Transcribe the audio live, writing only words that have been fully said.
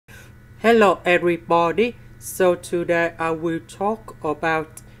Hello everybody, so today I will talk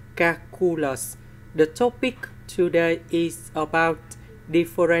about calculus. The topic today is about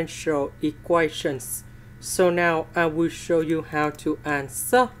differential equations. So now I will show you how to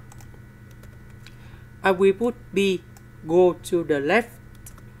answer. I will put B, go to the left.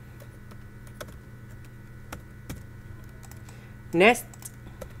 Next,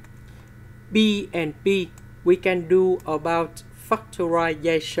 B and B we can do about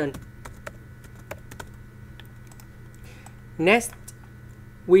factorization. Next,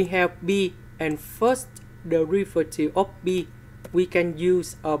 we have B and first derivative of B we can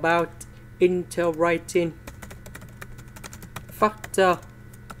use about integrating factor.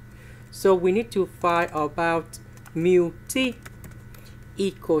 So we need to find about mu t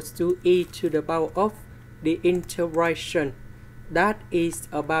equals to e to the power of the integration. That is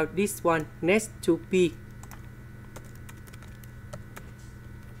about this one next to B.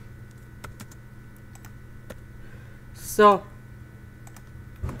 So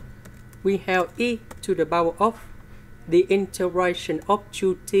we have e to the power of the integration of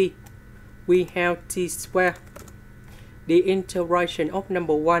 2t. We have t squared. The integration of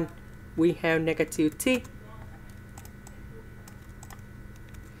number 1, we have negative t.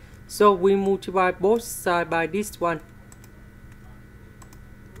 So we multiply both sides by this one.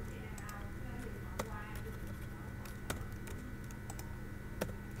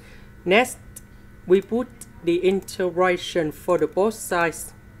 Next, we put the integration for the both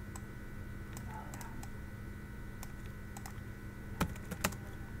sides.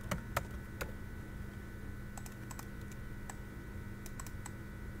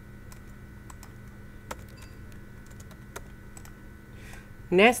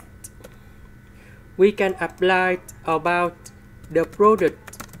 Next, we can apply about the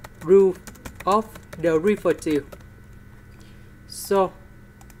product rule of derivative. So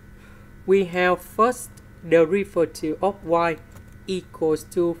we have first derivative of y equals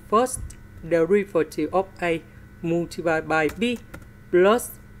to first derivative of a multiplied by b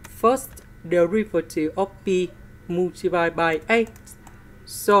plus first derivative of b multiplied by a.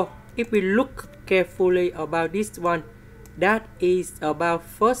 So if we look carefully about this one, that is about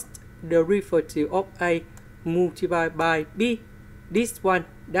first derivative of a multiplied by b. This one,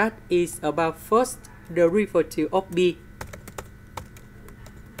 that is about first derivative of b.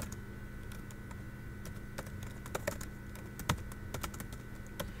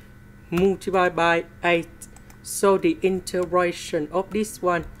 Multiplied by 8. So the integration of this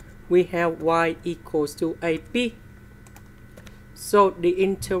one, we have y equals to ap. So the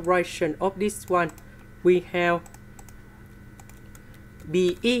integration of this one, we have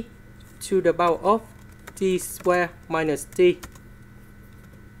be to the power of t squared minus t.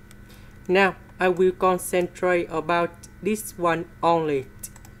 Now I will concentrate about this one only.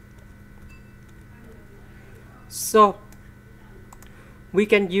 So we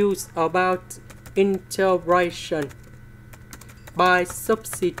can use about integration by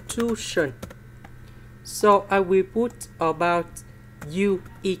substitution. So I will put about u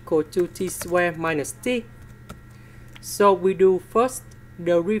equal to t squared minus t. So we do first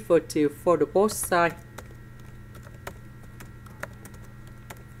derivative for the both sides.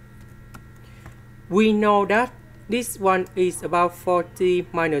 We know that this one is about 40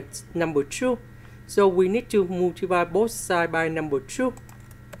 minus number 2. So we need to multiply both sides by number 2.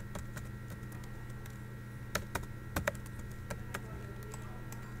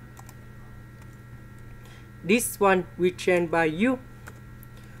 This one we change by u.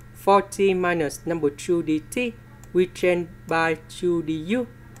 40 minus number 2 dt. We change by 2 du.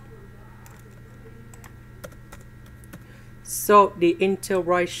 So the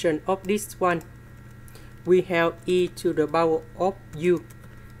integration of this one, we have e to the power of u.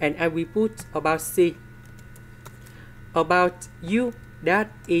 And I will put about c. About u,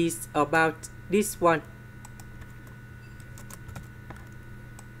 that is about this one.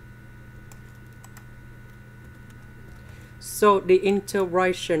 So the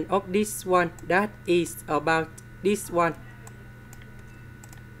integration of this one, that is about this one.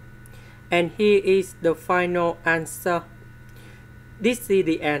 And here is the final answer. This is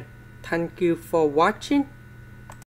the end. Thank you for watching.